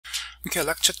Okay,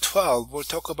 lecture 12, we'll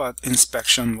talk about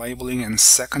inspection, labeling, and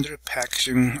secondary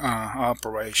packaging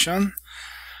operation.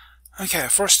 Okay,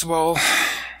 first of all,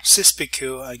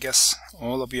 SysPQ, I guess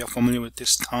all of you are familiar with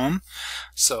this term.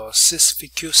 So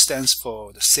SysPQ stands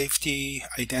for the safety,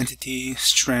 identity,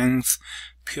 strength,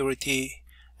 purity,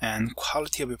 and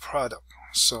quality of your product.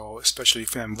 So especially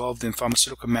if you're involved in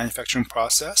pharmaceutical manufacturing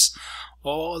process,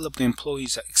 all of the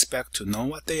employees expect to know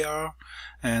what they are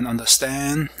and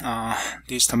understand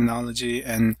this terminology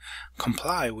and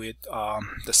comply with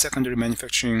the secondary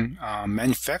manufacturing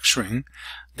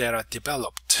that are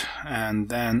developed and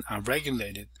then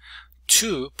regulated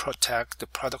to protect the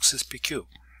product's SysPQ.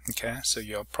 Okay, so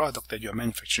your product that you're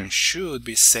manufacturing should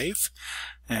be safe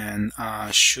and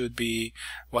should be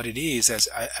what it is as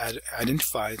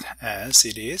identified as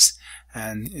it is,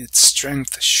 and its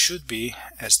strength should be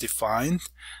as defined,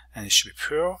 and it should be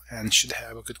pure and should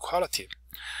have a good quality.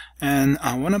 And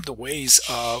one of the ways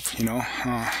of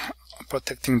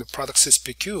protecting the product's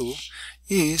SysPQ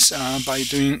is by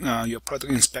doing your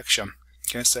product inspection.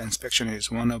 Okay, so inspection is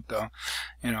one of the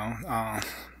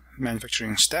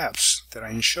manufacturing steps that are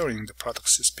ensuring the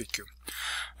product's SysPQ.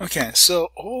 Okay, so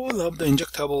all of the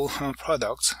injectable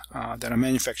products that are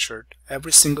manufactured,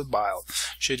 every single vial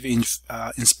should be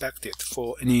inspected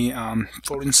for any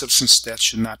foreign substance that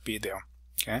should not be there.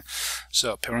 Okay,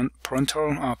 so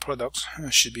parenteral products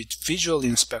should be visually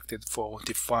inspected for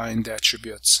defined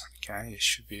attributes. Okay, it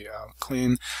should be a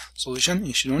clean solution.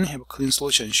 You should only have a clean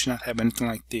solution. You should not have anything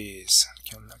like this.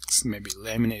 Okay, like maybe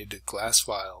laminated glass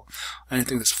vial,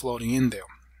 anything that's floating in there.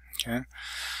 Okay,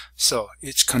 so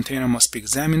each container must be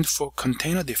examined for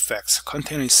container defects.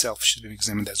 Container itself should be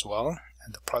examined as well,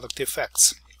 and the product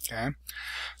defects. Okay,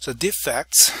 so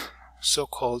defects,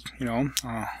 so-called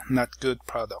not good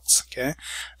products, okay,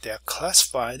 they are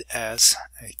classified as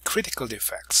critical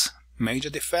defects, major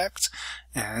defects,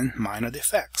 and minor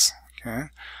defects. Okay,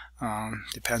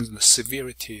 depends on the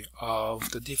severity of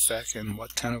the defect and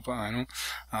what kind of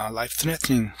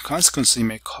life-threatening consequences it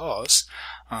may cause.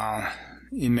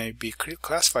 It may be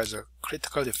classified as a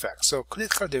critical defect. So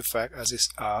critical defect, as is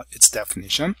its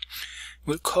definition,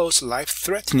 will cause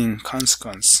life-threatening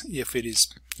consequence if it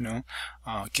is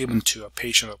given to a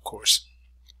patient, of course.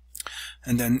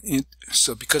 And then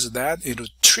so because of that, it will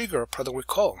trigger a product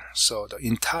recall. So the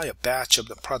entire batch of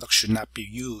the product should not be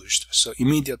used. So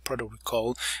immediate product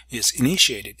recall is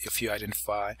initiated if you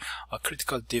identify a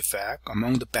critical defect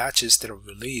among the batches that are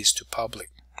released to public.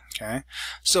 Okay,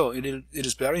 so it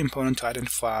is very important to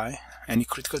identify any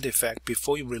critical defect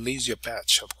before you release your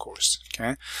batch, of course.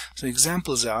 Okay, so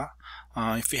examples are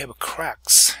if you have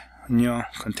cracks in your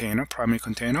container, primary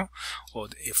container, or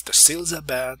if the seals are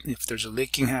bad, if there's a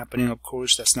leaking happening, of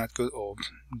course that's not good, or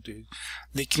the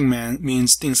leaking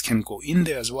means things can go in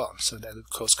there as well, so that would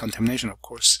cause contamination, of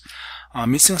course.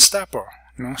 Missing a stopper,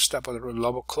 stopper, the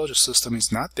rubber closure system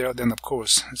is not there, then of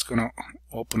course it's going to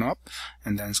open up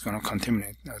and then it's going to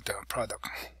contaminate the product.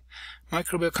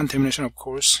 Microbial contamination, of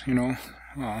course,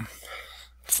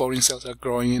 foreign cells are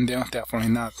growing in there, definitely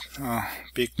not,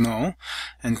 big no.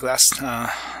 And glass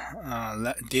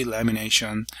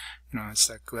delamination, it's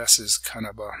like glass is kind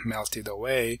of melted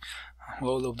away.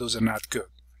 All of those are not good.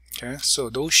 Okay, so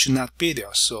those should not be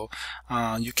there. So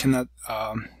you cannot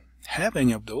have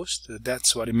any of those.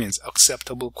 That's what it means,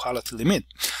 acceptable quality limit.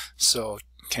 So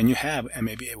can you have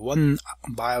maybe one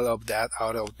vial of that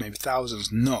out of maybe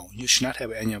thousands? No, you should not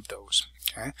have any of those.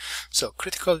 Okay, so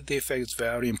critical defect is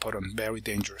very important, very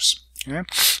dangerous. Okay,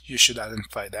 you should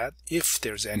identify that if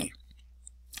there's any.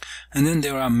 And then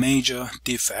there are major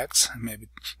defects, maybe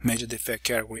major defect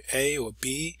category A or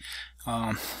B.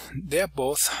 They're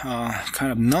both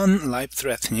kind of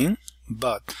non-life-threatening,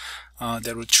 but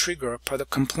they will trigger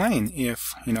product complaint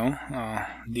if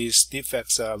these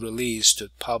defects are released to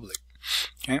the public.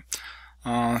 Okay,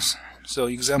 so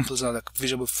examples are like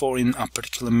visible foreign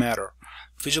particulate matter.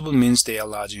 Visible means they are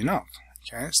large enough.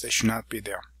 Okay, so they should not be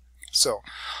there. So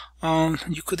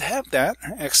you could have that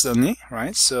accidentally,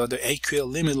 right? So the AQL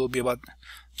limit will be about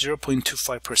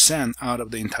 0.25% out of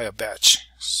the entire batch.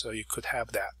 So you could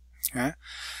have that. Okay,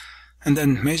 and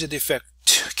then major defect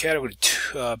category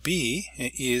B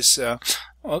is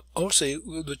also it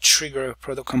would trigger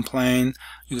product complaint.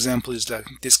 Example is like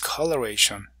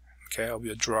discoloration, okay, of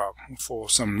your drug for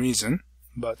some reason.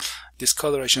 But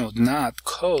discoloration would not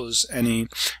cause any,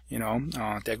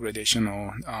 degradation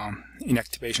or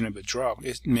inactivation of the drug.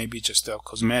 It may be just a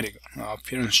cosmetic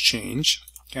appearance change.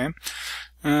 Okay,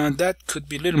 that could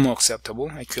be a little more acceptable.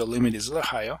 AQL limit is a little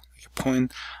higher, like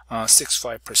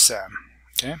 0.65%.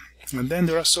 Okay, and then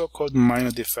there are so-called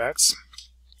minor defects.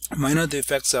 Minor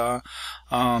defects are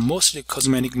mostly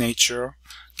cosmetic nature.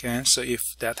 Okay, so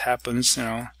if that happens,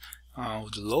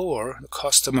 would lower the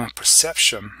customer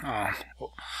perception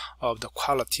of the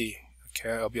quality,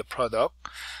 okay, of your product.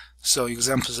 So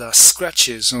examples are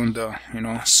scratches on the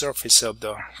surface of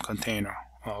the container,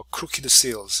 or crooked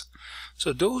seals.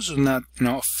 So those will not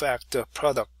affect the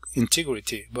product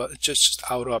integrity, but just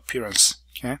outer appearance.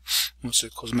 Okay, mostly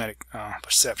cosmetic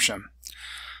perception.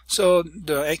 So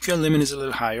the AQL limit is a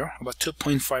little higher, about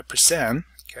 2.5%.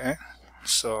 Okay,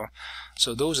 so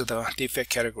those are the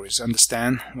defect categories.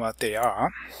 Understand what they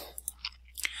are.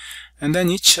 And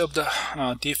then each of the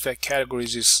defect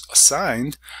categories is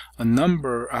assigned a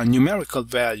numerical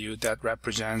value that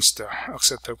represents the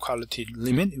acceptable quality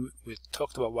limit. We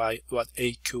talked about what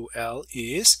AQL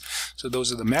is. So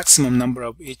those are the maximum number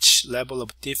of each level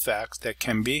of defects that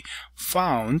can be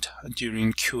found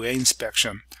during QA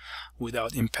inspection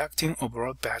without impacting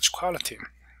overall batch quality.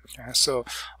 Okay, so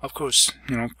of course,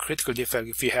 critical defect,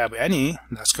 if you have any,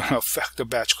 that's going to affect the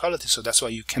batch quality. So that's why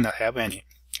you cannot have any.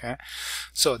 Okay,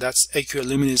 so that's AQL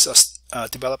limit is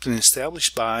developed and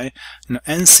established by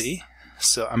ANSI,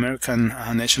 so American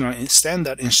National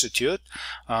Standard Institute,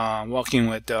 working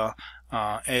with the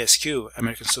ASQ,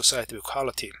 American Society of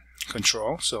Quality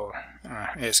Control. So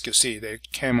ASQC, they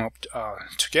came up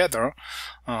together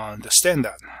the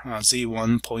standard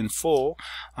Z1.4,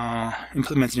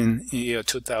 implemented in year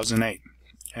 2008.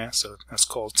 Okay, so that's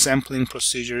called Sampling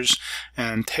Procedures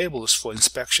and Tables for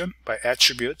Inspection by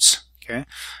Attributes. Okay,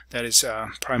 that is a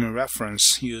primary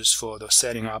reference used for the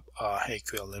setting up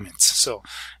AQL limits. So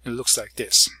it looks like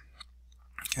this.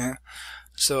 Okay,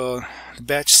 so the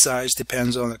batch size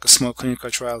depends on like a small clinical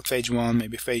trial, phase 1,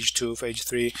 maybe phase 2, phase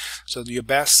 3. So your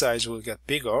batch size will get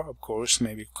bigger, of course.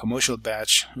 Maybe commercial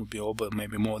batch will be over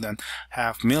maybe more than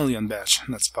 500,000 batch.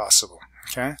 That's possible.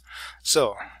 Okay,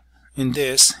 so in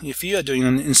this, if you are doing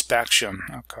an inspection,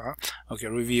 okay,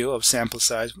 review of sample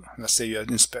size, let's say you are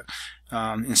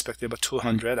inspected about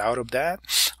 200. Out of that,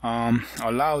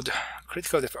 allowed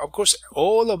critical defect. Of course,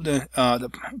 all of the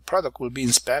product will be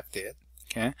inspected.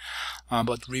 Okay,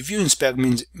 but review inspect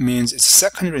means it's a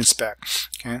secondary inspect.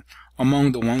 Okay,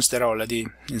 among the ones that are already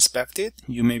inspected,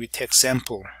 you maybe take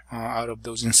sample out of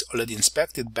those already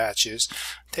inspected batches.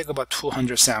 Take about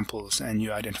 200 samples, and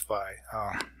you identify.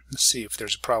 Let's see if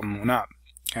there's a problem or not.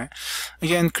 Okay,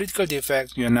 again, critical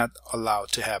defect, you're not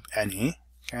allowed to have any.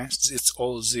 Okay, it's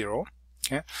all 0.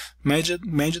 Okay, major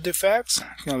defects,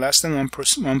 less than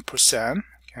 1%.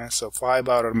 Okay, so 5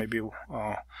 out of maybe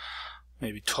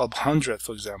 1,200,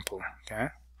 for example.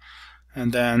 Okay,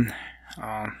 and then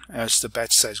as the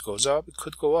batch size goes up, it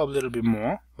could go up a little bit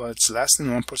more, but it's less than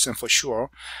 1% for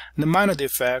sure. And the minor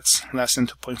defects, less than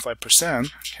 2.5%.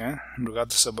 Okay,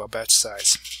 regardless of our batch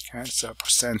size. Okay, it's a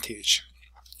percentage.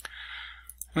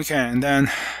 Okay, and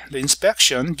then the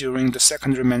inspection during the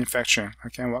secondary manufacturing.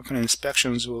 Okay, what kind of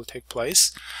inspections will take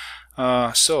place?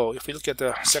 So if we look at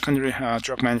the secondary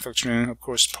drug manufacturing, of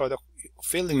course, product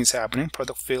filling is happening.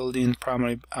 Product filled in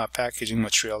primary packaging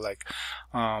material like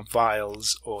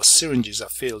vials or syringes are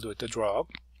filled with the drug.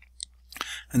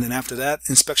 And then after that,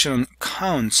 inspection on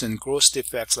counts and gross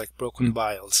defects like broken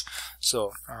vials.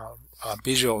 So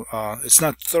visual, it's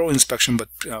not thorough inspection, but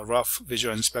rough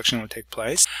visual inspection will take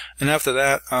place. And after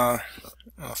that,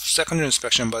 secondary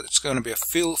inspection, but it's going to be a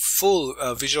full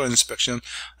visual inspection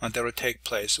that will take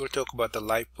place. We'll talk about the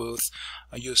light booth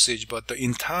usage, but the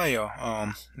entire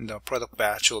the product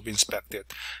batch will be inspected.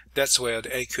 That's where the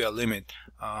AQL limit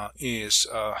is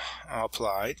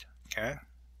applied. Okay.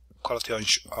 Quality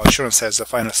assurance has the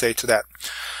final say to that.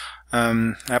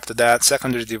 After that,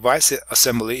 secondary device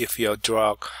assembly, if your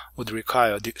drug would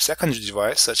require secondary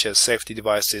device such as safety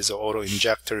devices or auto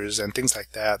injectors and things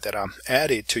like that that are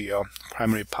added to your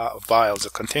primary vials or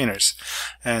containers,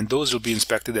 and those will be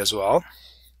inspected as well.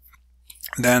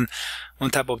 Then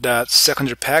on top of that,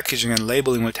 secondary packaging and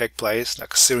labeling will take place,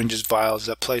 like syringes, vials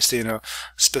are placed in a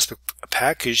specific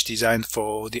package designed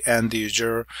for the end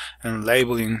user, and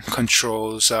labeling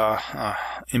controls are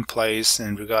in place,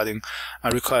 and regarding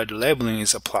required labeling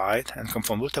is applied and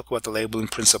confirmed. We'll talk about the labeling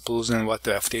principles and what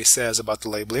the FDA says about the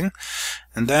labeling.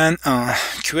 And then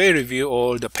QA review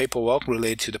all the paperwork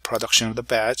related to the production of the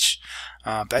batch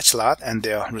lot and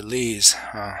their release.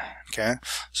 Okay,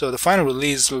 so the final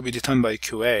release will be determined by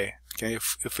QA. Okay,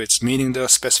 if it's meeting the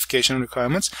specification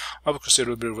requirements, of course it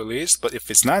will be released. But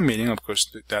if it's not meeting, of course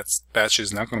that batch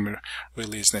is not going to be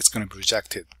released and it's going to be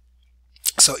rejected.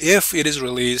 So if it is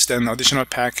released, then additional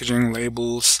packaging,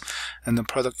 labels, and the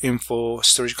product info,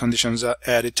 storage conditions are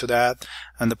added to that,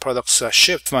 and the products are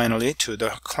shipped finally to the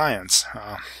clients.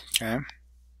 Okay.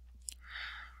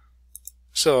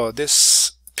 So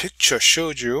this picture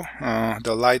showed you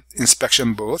the light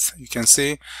inspection booth. You can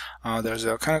see there's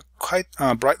a kind of quite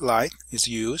bright light is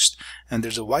used, and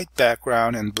there's a white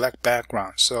background and black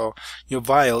background. So your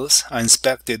vials are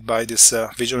inspected by this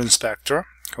visual inspector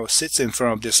who sits in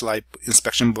front of this light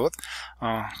inspection booth,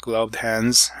 gloved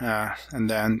hands, and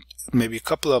then maybe a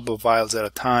couple of vials at a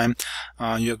time.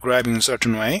 You're grabbing a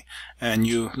certain way, and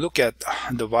you look at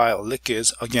the vial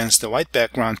liquids against the white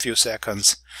background few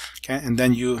seconds, okay, and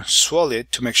then you swirl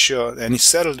it to make sure any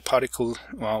settled particle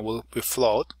will be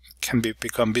float, can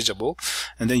become visible,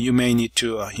 and then you may need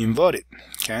to invert it,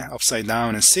 okay, upside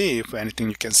down, and see if anything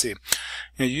you can see.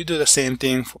 You do the same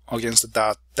thing against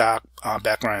the dark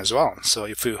background as well. So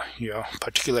if your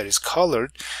particulate is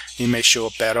colored, it may show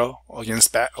up better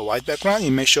against a white background.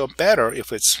 It may show up better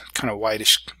if it's kind of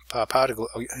whitish particle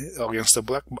against the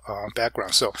black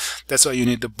background. So that's why you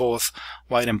need the both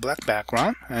white and black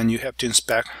background, and you have to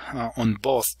inspect on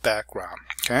both background.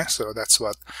 Okay, so that's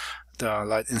what the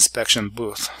light inspection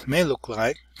booth may look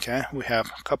like. Okay, we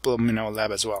have a couple of them in our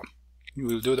lab as well. We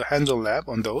will do the hands-on lab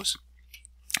on those.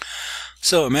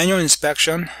 So manual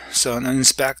inspection, so an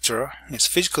inspector is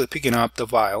physically picking up the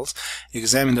vials,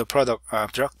 examine the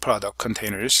drug product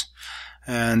containers,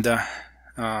 and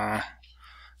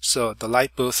so the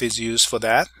light booth is used for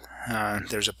that.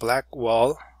 There's a black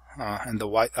wall and the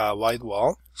white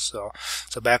wall. So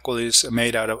back wall is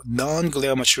made out of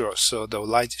non-glare material, so the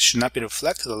light should not be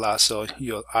reflected a lot, so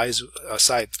your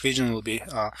sight vision will be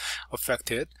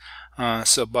affected.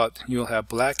 But you'll have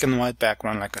black and white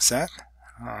background, like I said.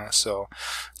 So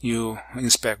you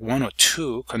inspect 1 or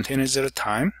 2 containers at a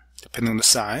time, depending on the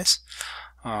size.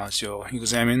 So you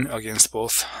examine against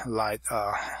both light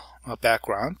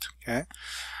background, okay,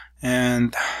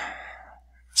 and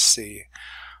let's see.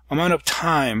 Amount of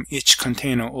time each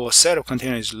container or set of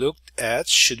containers looked at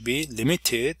should be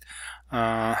limited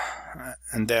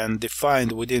and then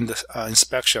defined within the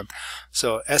inspection.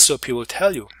 So SOP will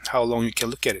tell you how long you can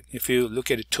look at it. If you look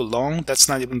at it too long, that's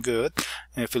not even good.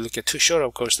 And if you look at too short,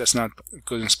 of course, that's not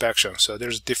good inspection. So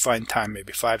there's a defined time,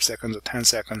 maybe 5 seconds or 10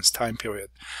 seconds time period.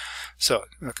 So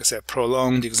like I said,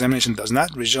 prolonged examination does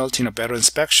not result in a better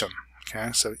inspection.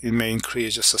 Okay, so it may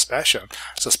increase your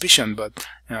suspicion, but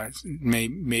it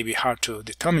may be hard to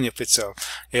determine if it's a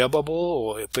air bubble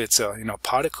or if it's a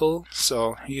particle.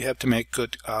 So you have to make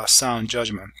good sound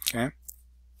judgment. Okay.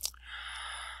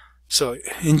 So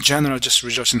in general, just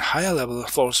results in higher level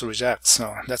false rejects.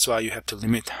 So that's why you have to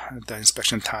limit the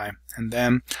inspection time. And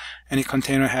then any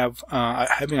container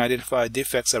having identified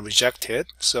defects are rejected.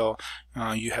 So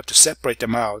you have to separate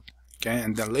them out. Okay,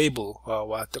 and then label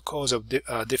what the cause of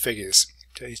defect is.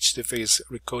 Okay, each defect is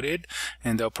recorded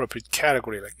in the appropriate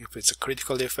category, like if it's a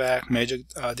critical defect, major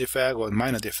defect, or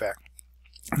minor defect.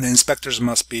 The inspectors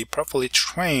must be properly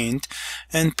trained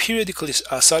and periodically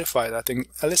certified. I think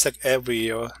at least like every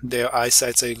year their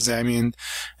eyesights are examined,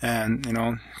 and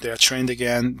they are trained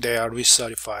again. They are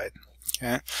recertified.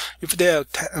 Okay, if they are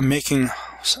making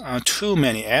too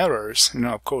many errors,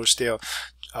 of course their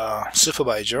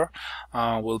supervisor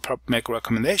will make a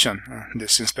recommendation.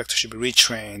 This inspector should be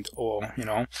retrained, or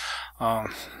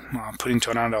put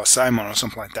into another assignment or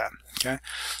something like that. Okay,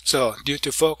 so due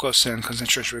to focus and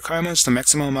concentration requirements, the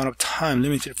maximum amount of time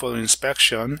limited for the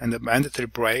inspection and the mandatory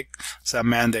breaks are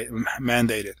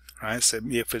mandated. Right, so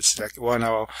if it's like 1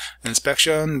 hour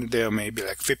inspection, there may be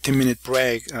like 15-minute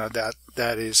break. That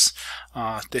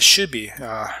should be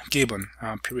given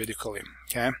periodically.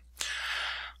 Okay.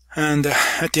 And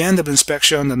at the end of the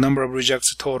inspection, the number of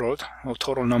rejects totaled, or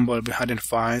total number will be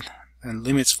identified, and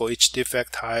limits for each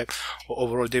defect type or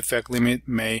overall defect limit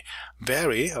may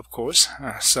vary, of course.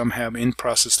 Some have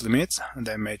in-process limits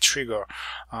that may trigger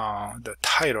the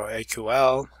title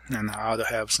AQL, and others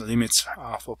have some limits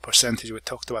for percentage. We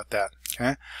talked about that.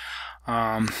 Okay.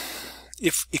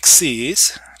 If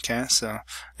exceeds, okay, so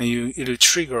it'll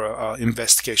trigger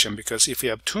investigation, because if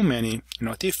you have too many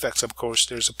defects, of course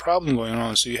there's a problem going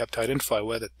on. So you have to identify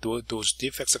whether those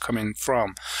defects are coming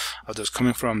from. Are those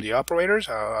coming from the operators?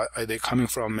 Are they coming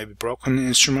from maybe broken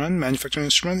instrument, manufacturing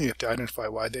instrument? You have to identify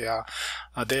why they are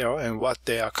there and what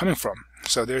they are coming from.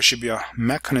 So there should be a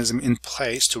mechanism in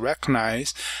place to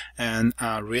recognize and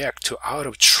react to out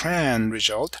of trend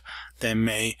result that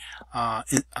may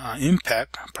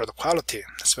impact product quality.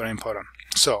 That's very important.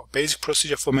 So basic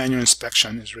procedure for manual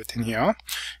inspection is written here.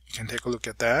 You can take a look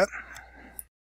at that.